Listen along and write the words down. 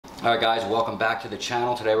Alright guys, welcome back to the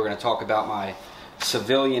channel. Today we're going to talk about my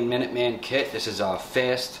civilian Minuteman kit. This is a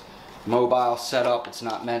fast, mobile setup. It's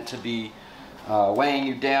not meant to be weighing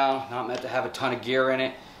you down, not meant to have a ton of gear in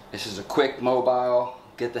it. This is a quick, mobile,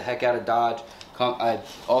 get the heck out of Dodge. I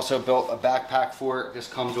also built a backpack for it. This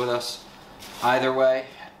comes with us either way.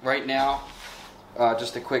 Right now,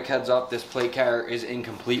 just a quick heads up, this plate carrier is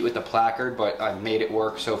incomplete with the placard, but I made it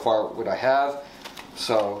work so far what I have.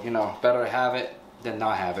 So, you know, better to have it than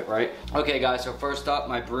not have it, right? Okay guys, so first up,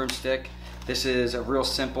 my broomstick. This is a real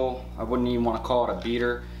simple, I wouldn't even want to call it a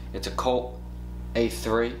beater. It's a Colt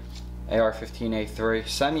A3, AR-15 A3,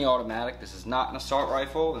 semi-automatic. This is not an assault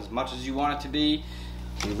rifle as much as you want it to be.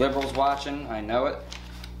 You liberals watching, I know it.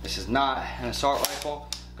 This is not an assault rifle.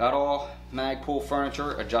 Got all Magpul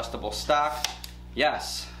furniture, adjustable stock.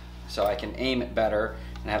 Yes, so I can aim it better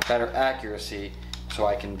and have better accuracy, so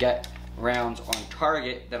I can get rounds on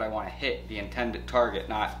target that I want to hit, the intended target,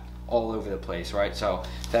 not all over the place, right? So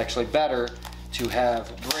it's actually better to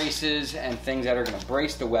have braces and things that are going to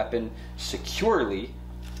brace the weapon securely,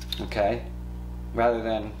 okay, rather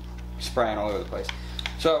than spraying all over the place.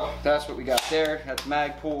 So that's what we got there. That's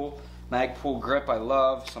Magpul. Magpul grip, I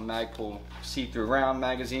love. Some Magpul see-through round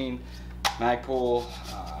magazine, Magpul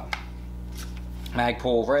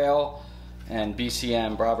rail, and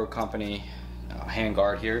BCM Bravo Company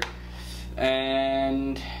handguard here.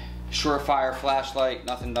 And Surefire flashlight,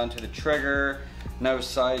 nothing done to the trigger, no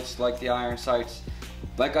sights like the iron sights.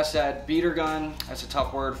 Like I said, beater gun, that's a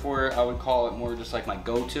tough word for it. I would call it more just like my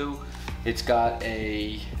go-to. It's got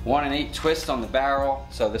a 1 8 twist on the barrel,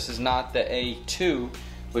 so this is not the A2,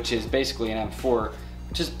 which is basically an M4,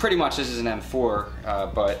 which is pretty much, this is an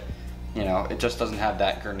M4, but you know, it just doesn't have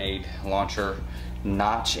that grenade launcher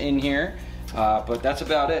notch in here. But that's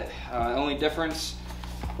about it. Only difference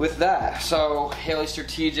with that. So Haley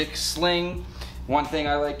Strategic sling. One thing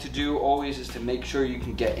I like to do always is to make sure you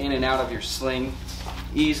can get in and out of your sling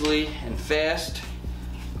easily and fast.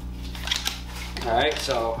 Alright,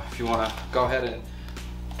 so if you want to go ahead and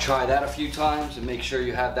try that a few times and make sure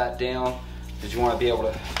you have that down, because you want to be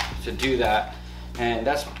able to do that. And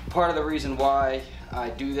that's part of the reason why I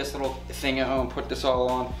do this little thing at home, put this all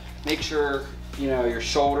on. Make sure, you know, your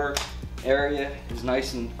shoulder area is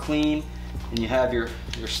nice and clean, and you have your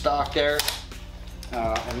stock there,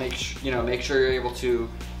 and make sure you're able to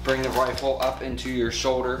bring the rifle up into your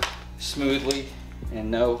shoulder smoothly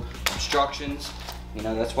and no obstructions. You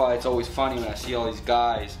know, that's why it's always funny when I see all these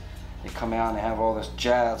guys, they come out and they have all this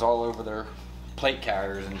jazz all over their plate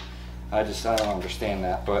carriers, and I don't understand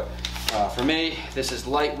that. But for me, this is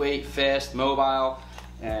lightweight, fast, mobile,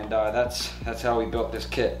 and that's how we built this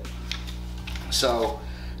kit. So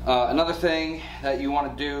another thing that you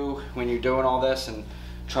want to do when you're doing all this and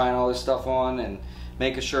trying all this stuff on and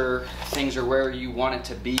making sure things are where you want it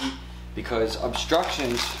to be, because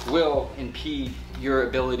obstructions will impede your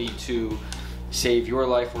ability to save your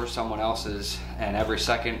life or someone else's, and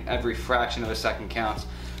every fraction of a second counts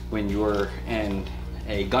when you're in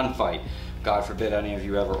a gunfight. God forbid any of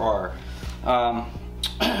you ever are.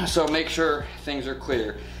 So make sure things are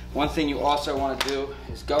clear. One thing you also want to do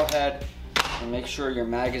is go ahead and make sure your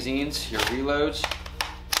magazines, your reloads,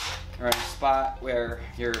 are in a spot where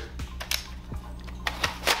you're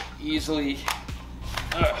easily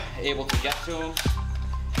able to get to them,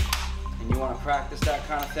 and you want to practice that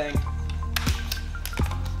kind of thing.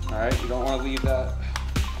 Alright, you don't want to leave that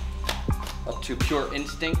up to pure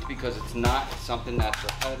instinct, because it's not. It's something that's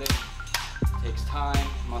repetitive, it takes time,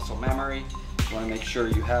 muscle memory. You want to make sure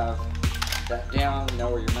you have that down, you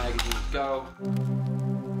know where your magazines go.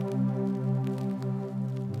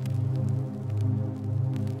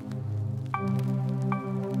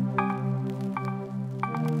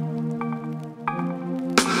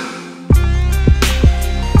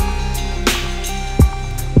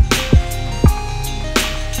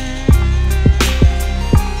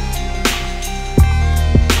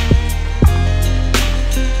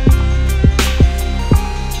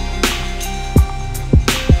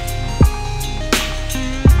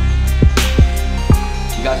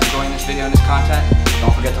 Video and this content,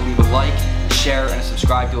 don't forget to leave a like, share, and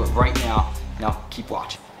subscribe to it right now. Now keep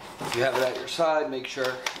watching. If you have it at your side, make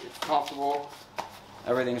sure it's comfortable,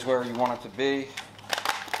 everything's where you want it to be.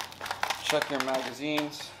 Check your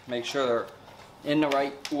magazines, make sure they're in the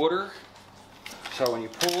right order, so when you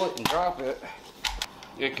pull it and drop it,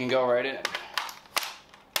 it can go right in.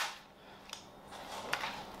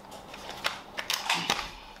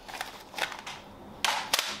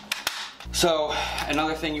 So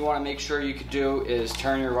another thing you want to make sure you could do is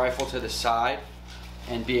turn your rifle to the side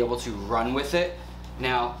and be able to run with it.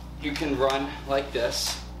 Now you can run like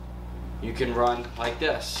this, you can run like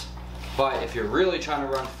this. But if you're really trying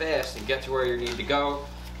to run fast and get to where you need to go,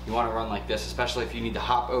 you want to run like this, especially if you need to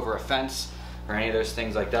hop over a fence or any of those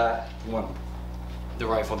things like that. You want the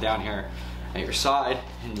rifle down here at your side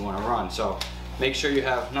and you want to run. So make sure you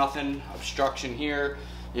have nothing obstruction here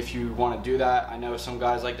if you want to do that. I know some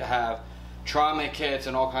guys like to have trauma kits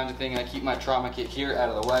and all kinds of things. I keep my trauma kit here out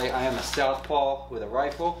of the way. I am a southpaw with a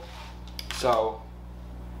rifle, so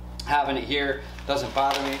having it here doesn't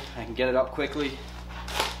bother me. I can get it up quickly.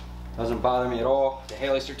 Doesn't bother me at all. The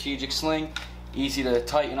Haley Strategic Sling, easy to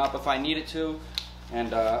tighten up if I need it to,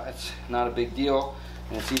 and it's not a big deal.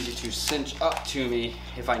 And it's easy to cinch up to me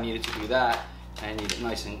if I needed to do that. I need it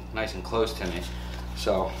nice and close to me.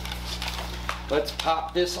 So let's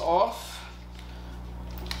pop this off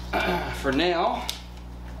for now,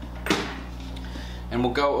 and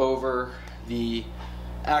we'll go over the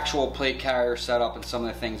actual plate carrier setup and some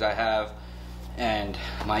of the things I have and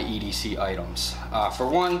my EDC items. For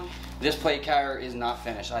one, this plate carrier is not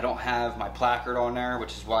finished. I don't have my placard on there,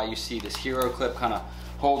 which is why you see this hero clip kind of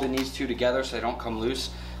holding these two together so they don't come loose.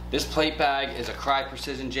 This plate bag is a Cry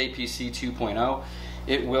Precision JPC 2.0.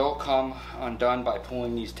 It will come undone by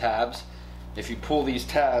pulling these tabs. If you pull these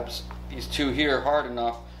tabs, these two here, hard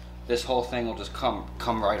enough, this whole thing will just come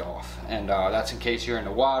right off. And that's in case you're in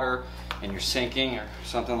the water and you're sinking or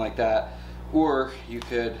something like that. Or you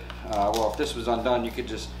could, well, if this was undone, you could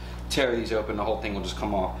just tear these open, the whole thing will just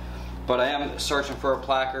come off. But I am searching for a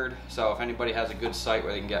placard, so if anybody has a good site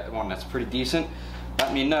where they can get one that's pretty decent,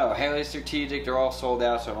 let me know. Haley Strategic, they're all sold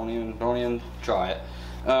out, so don't even try it.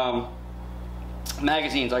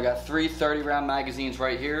 Magazines, I got 3 30-round magazines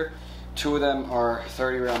right here. 2 of them are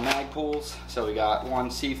 30-round Magpuls. So we got one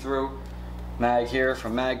see-through mag here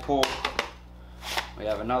from Magpul. We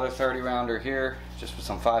have another 30-rounder here, just with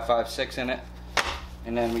some 5.56 in it.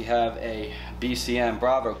 And then we have a BCM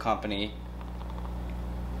Bravo Company.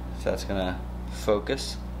 So that's gonna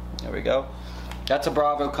focus. There we go. That's a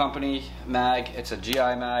Bravo Company mag. It's a GI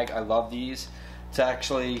mag. I love these. It's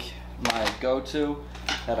actually my go-to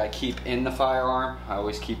that I keep in the firearm. I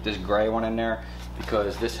always keep this gray one in there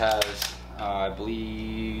because this has, I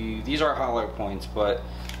believe, these are hollow points, but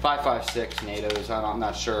 5.56 NATOs. I'm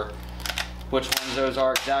not sure which ones those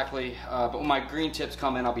are exactly. But when my green tips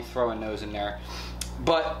come in, I'll be throwing those in there.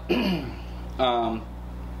 But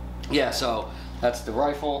yeah, so that's the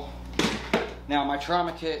rifle. Now my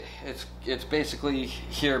trauma kit, it's basically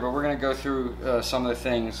here, but we're gonna go through some of the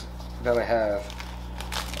things that I have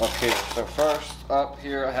up here. So first up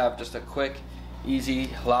here, I have just a quick, easy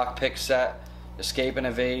lockpick set, escape and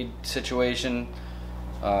evade situation.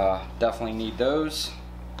 Definitely need those.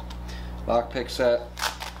 Lockpick set,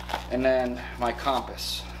 and then my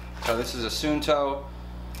compass. So this is a Sunto,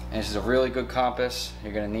 and this is a really good compass.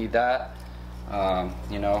 You're gonna need that,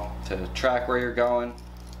 you know, to track where you're going.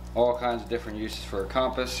 All kinds of different uses for a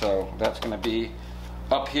compass, so that's going to be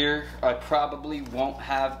up here. I probably won't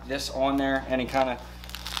have this on there, any kind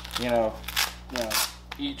of, you know,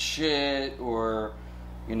 eat shit or,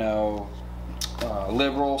 you know,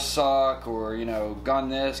 liberal suck or, you know, gun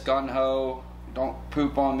this, gun ho, don't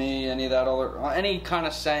poop on me, any of that other, any kind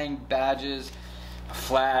of saying, badges,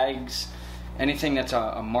 flags, anything that's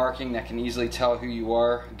a marking that can easily tell who you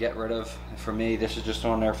are, get rid of. For me, this is just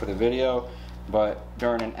on there for the video. But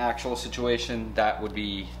during an actual situation, that would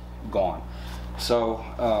be gone. So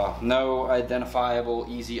no identifiable,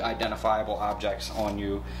 easy identifiable objects on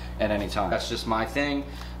you at any time. That's just my thing.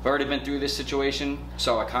 I've already been through this situation,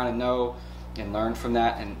 so I kind of know and learn from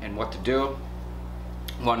that and what to do.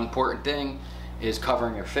 One important thing is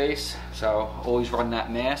covering your face. So always run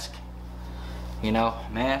that mask, you know,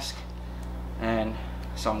 mask and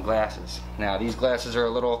some glasses. Now these glasses are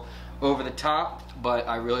a little over the top, but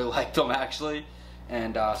I really like them actually,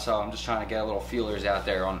 and so I'm just trying to get a little feelers out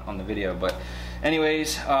there on the video. But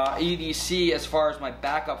anyways, EDC, as far as my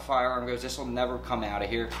backup firearm goes, this will never come out of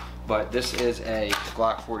here, but this is a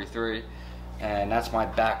Glock 43, and that's my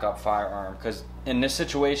backup firearm, because in this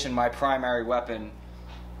situation my primary weapon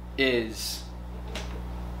is,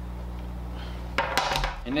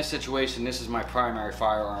 in this situation, this is my primary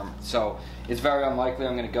firearm, so it's very unlikely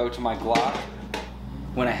I'm going to go to my Glock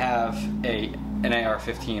when I have an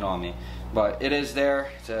AR-15 on me. But it is there.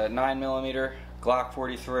 It's a 9mm Glock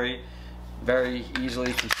 43, very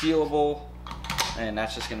easily concealable, and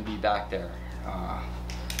that's just going to be back there.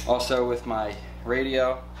 Also with my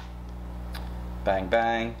radio, bang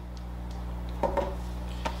bang.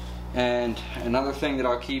 And another thing that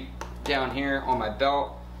I'll keep down here on my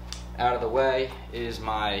belt, out of the way, is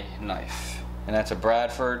my knife, and that's a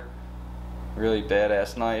Bradford, really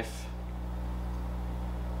badass knife.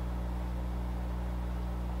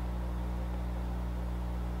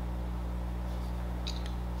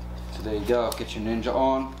 So there you go, get your ninja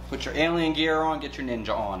on. Put your alien gear on, get your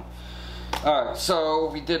ninja on. Alright, so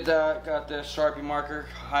we did that, got the Sharpie marker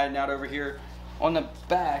hiding out over here. On the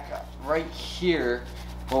back, right here,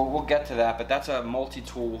 well, we'll get to that, but that's a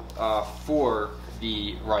multi-tool for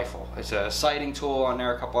the rifle. It's a sighting tool on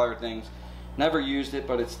there, a couple other things. Never used it,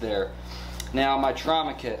 but it's there. Now my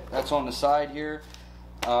trauma kit, that's on the side here.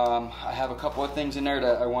 I have a couple of things in there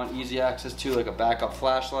that I want easy access to, like a backup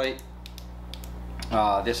flashlight.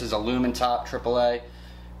 This is a Lumen Top AAA,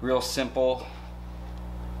 real simple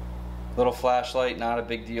little flashlight, not a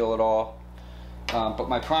big deal at all. But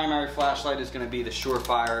my primary flashlight is going to be the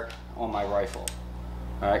Surefire on my rifle.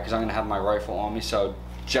 Alright, because I'm going to have my rifle on me, so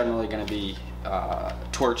generally going to be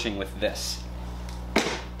torching with this.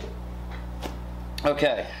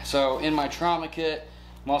 Okay, so in my trauma kit,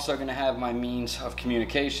 I'm also going to have my means of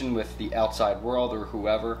communication with the outside world or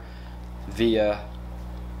whoever via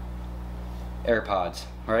AirPods,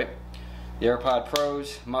 right? The AirPod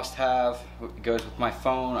Pros must have, it goes with my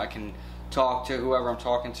phone. I can talk to whoever I'm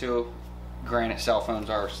talking to. Granted, cell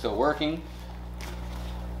phones are still working.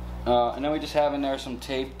 And then we just have in there some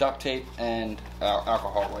tape, duct tape, and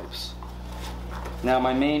alcohol wipes. Now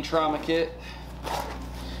my main trauma kit,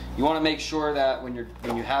 you want to make sure that when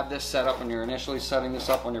you have this set up, when you're initially setting this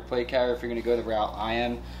up on your plate carrier, if you're going to go the route I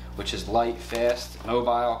am, which is light, fast,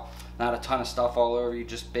 mobile, not a ton of stuff all over you,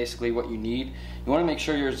 just basically what you need. You want to make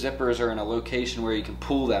sure your zippers are in a location where you can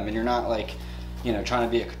pull them and you're not like, you know, trying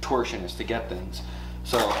to be a contortionist to get things.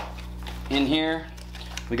 So in here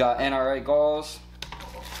we got NRA gauze,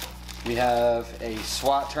 we have a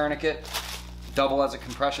SWAT tourniquet, double as a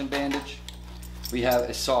compression bandage, we have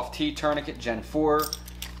a soft T tourniquet Gen 4,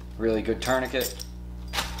 really good tourniquet,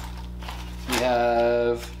 we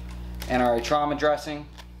have NRA trauma dressing,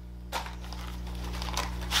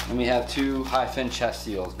 and we have 2 high fin chest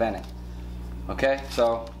seals, vented. Okay,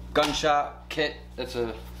 so gunshot kit, that's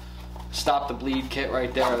a stop the bleed kit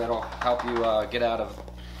right there. That'll help you get out of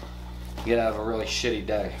a really shitty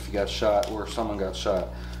day if you got shot or someone got shot.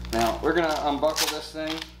 Now we're gonna unbuckle this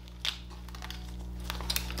thing,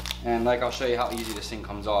 and like I'll show you how easy this thing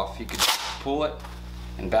comes off. You can pull it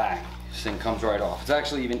and bang, this thing comes right off. It's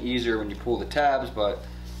actually even easier when you pull the tabs, but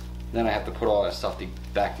then I have to put all that stuff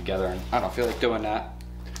back together, and I don't feel like doing that.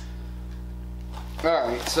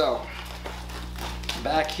 Alright, so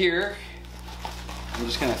back here, I'm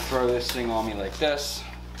just going to throw this thing on me like this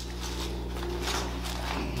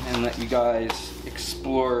and let you guys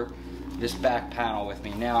explore this back panel with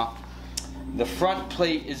me. Now, the front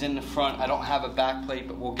plate is in the front. I don't have a back plate,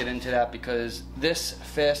 but we'll get into that because this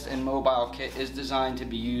fast and mobile kit is designed to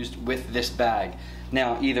be used with this bag.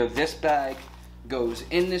 Now, either this bag goes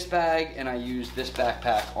in this bag and I use this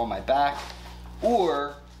backpack on my back,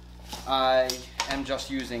 or I am just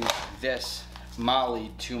using this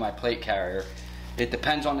montly to my plate carrier. It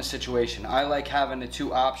depends on the situation. I like having the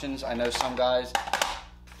 2 options. I know some guys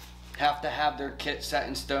have to have their kit set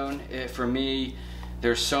in stone. For me,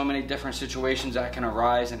 there's so many different situations that can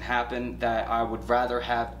arise and happen that I would rather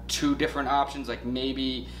have 2 different options. Like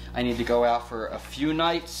maybe I need to go out for a few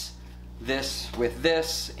nights, this with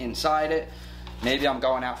this inside it. Maybe I'm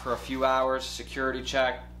going out for a few hours, security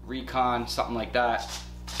check, recon, something like that.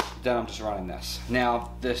 Then I'm just running this.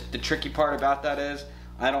 Now, the tricky part about that is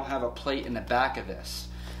I don't have a plate in the back of this,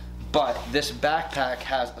 but this backpack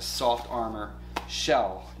has a soft armor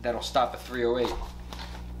shell that'll stop a 308,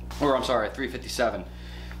 or I'm sorry, a 357.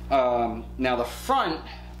 Now the front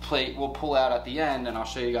plate will pull out at the end, and I'll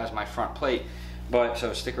show you guys my front plate, but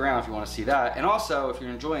so stick around if you want to see that. And also, if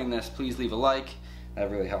you're enjoying this, please leave a like,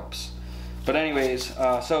 that really helps. But anyways,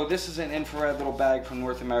 so this is an infrared little bag from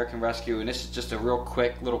North American Rescue, and this is just a real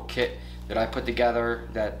quick little kit that I put together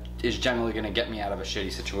that is generally going to get me out of a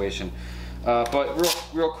shitty situation. But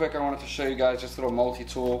real quick, I wanted to show you guys this little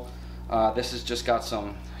multi-tool. This has just got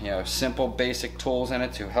some, you know, simple basic tools in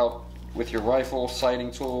it to help with your rifle, sighting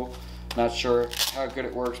tool. Not sure how good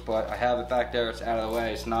it works, but I have it back there. It's out of the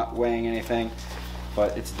way. It's not weighing anything,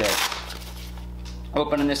 but it's there.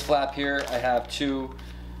 Opening this flap here, I have 2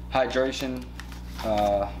 hydration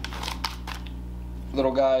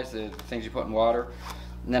little guys, the things you put in water,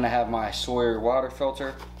 and then I have my Sawyer water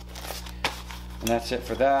filter, and that's it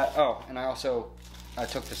for that. Oh, and I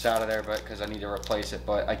took this out of there because I need to replace it,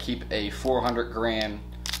 but I keep a 400 gram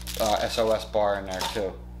SOS bar in there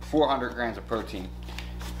too. 400 grams of protein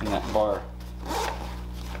in that bar.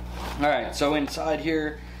 Alright, so inside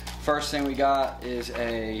here, first thing we got is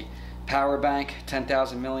a power bank,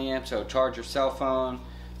 10,000 milliamps, so charge your cell phone,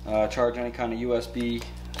 charge any kind of USB,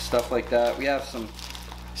 stuff like that. We have some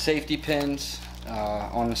safety pins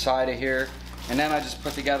on the side of here. And then I just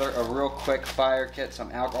put together a real quick fire kit,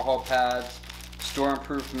 some alcohol pads,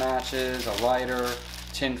 storm-proof matches, a lighter,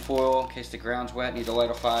 tin foil in case the ground's wet, need to light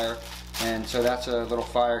a fire. And so that's a little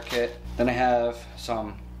fire kit. Then I have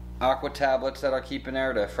some aqua tablets that I keep in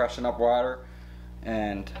there to freshen up water.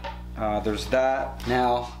 And there's that.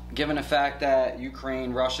 Now, given the fact that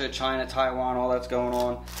Ukraine, Russia, China, Taiwan, all that's going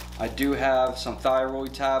on, I do have some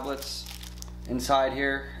thyroid tablets inside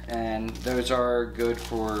here, and those are good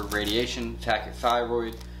for radiation, attack your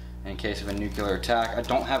thyroid in case of a nuclear attack. I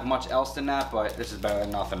don't have much else than that, but this is better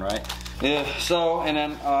than nothing, right? Yeah. So, and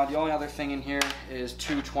then the only other thing in here is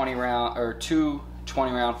two 20 round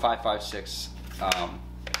 5.56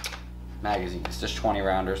 magazines. Just 20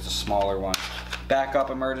 rounders, the smaller one.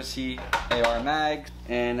 Backup emergency AR mag,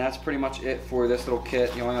 and that's pretty much it for this little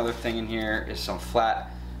kit. The only other thing in here is some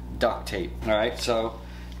flat duct tape. All right, so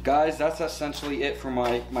guys, that's essentially it for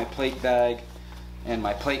my plate bag and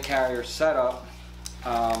my plate carrier setup.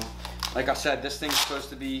 Like I said, this thing's supposed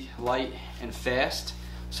to be light and fast,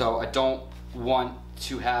 so I don't want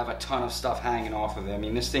to have a ton of stuff hanging off of it. I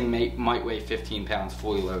mean, this thing might weigh 15 pounds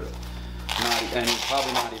fully loaded, and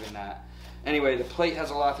probably not even that. Anyway, the plate has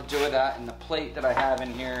a lot to do with that, and the plate that I have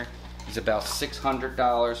in here is about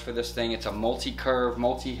 $600 for this thing. It's a multi-curve,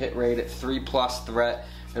 multi-hit rate at 3+ threat.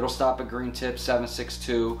 It'll stop a green tip,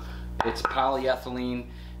 7.62. It's polyethylene,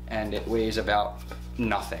 and it weighs about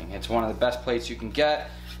nothing. It's one of the best plates you can get.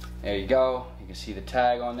 There you go. You can see the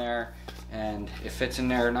tag on there, and it fits in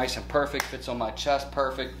there nice and perfect. Fits on my chest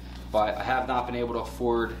perfect, but I have not been able to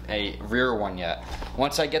afford a rear one yet.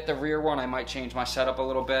 Once I get the rear one, I might change my setup a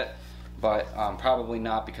little bit, but probably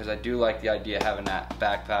not, because I do like the idea of having that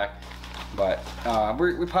backpack. But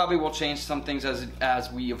we probably will change some things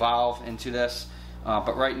as we evolve into this.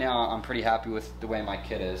 But right now, I'm pretty happy with the way my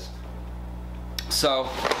kit is. So,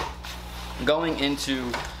 going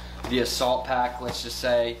into the assault pack, let's just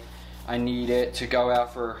say I need it to go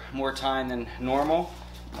out for more time than normal.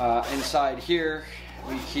 Inside here,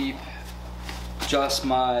 we keep just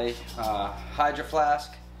my Hydro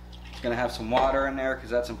Flask. Gonna have some water in there because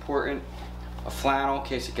that's important. A flannel in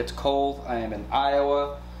case it gets cold. I am in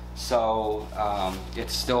Iowa, so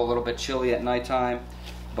it's still a little bit chilly at nighttime,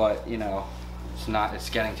 but you know, it's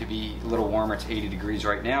getting to be a little warmer. It's 80 degrees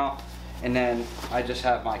right now. And then I just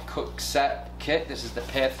have my cook set kit. This is the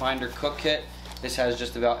Pathfinder cook kit. This has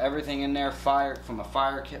just about everything in there, from a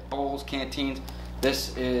fire kit, bowls, canteens.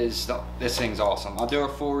 This thing's awesome. I'll do a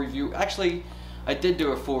full review. Actually, I did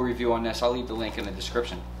do a full review on this. I'll leave the link in the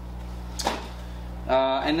description.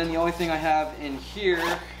 And then the only thing I have in here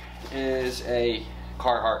is a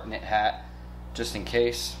Carhartt knit hat, just in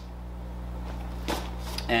case.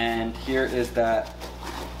 And here is that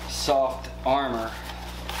soft armor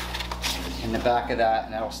in the back of that,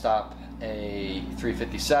 and that'll stop a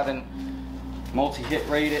 357. Multi-hit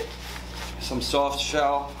rated, some soft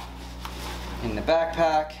shell in the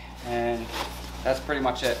backpack, and that's pretty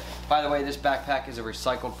much it. By the way, this backpack is a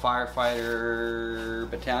recycled firefighter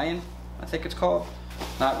battalion, I think it's called.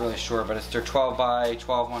 Not really sure, but it's their 12 by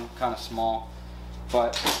 12 one, kind of small.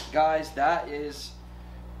 But guys, that is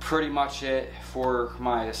pretty much it for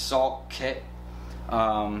my assault kit.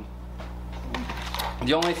 The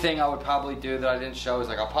only thing I would probably do that I didn't show is,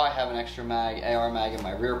 like, I'll probably have an extra AR mag in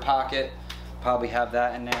my rear pocket. Probably have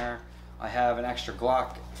that in there. I have an extra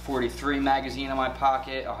Glock 43 magazine in my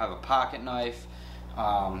pocket. I'll have a pocket knife,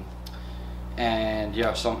 and you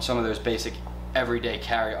know, some of those basic everyday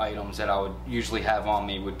carry items that I would usually have on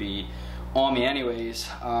me would be on me anyways.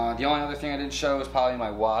 The only other thing I didn't show is probably my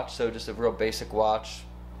watch. So just a real basic watch,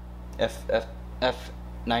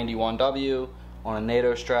 F91W on a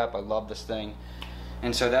NATO strap. I love this thing.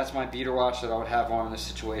 And so that's my beater watch that I would have on in this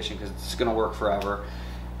situation, because it's going to work forever.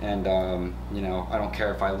 And you know, I don't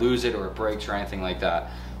care if I lose it or it breaks or anything like that.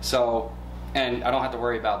 So, and I don't have to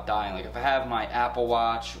worry about dying. Like if I have my Apple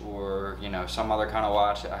Watch or, you know, some other kind of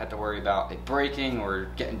watch, I have to worry about it breaking or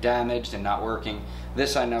getting damaged and not working.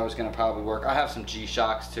 This I know is going to probably work. I have some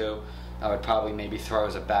G-Shocks too. I would probably maybe throw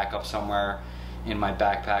as a backup somewhere in my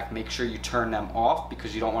backpack. Make sure you turn them off,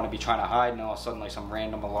 because you don't want to be trying to hide and all of a sudden like some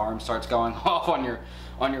random alarm starts going off on your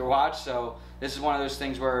watch. So this is one of those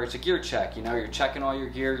things where it's a gear check. You know, you're checking all your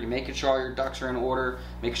gear, you're making sure all your ducks are in order,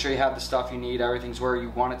 making sure you have the stuff you need, everything's where you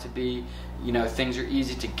want it to be. You know, things are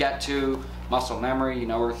easy to get to, muscle memory, you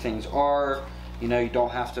know where things are. You know, you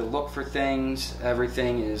don't have to look for things.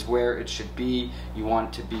 Everything is where it should be. You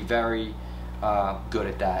want to be very good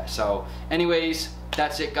at that. So anyways,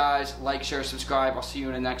 that's it guys. Like, share, subscribe. I'll see you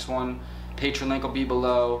in the next one. Patreon link will be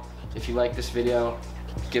below. If you like this video,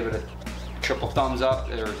 give it a triple thumbs up,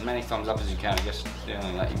 or as many thumbs up as you can. I guess they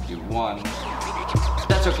only let you do one.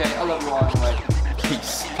 That's okay. I love you all anyway.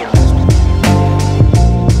 Peace.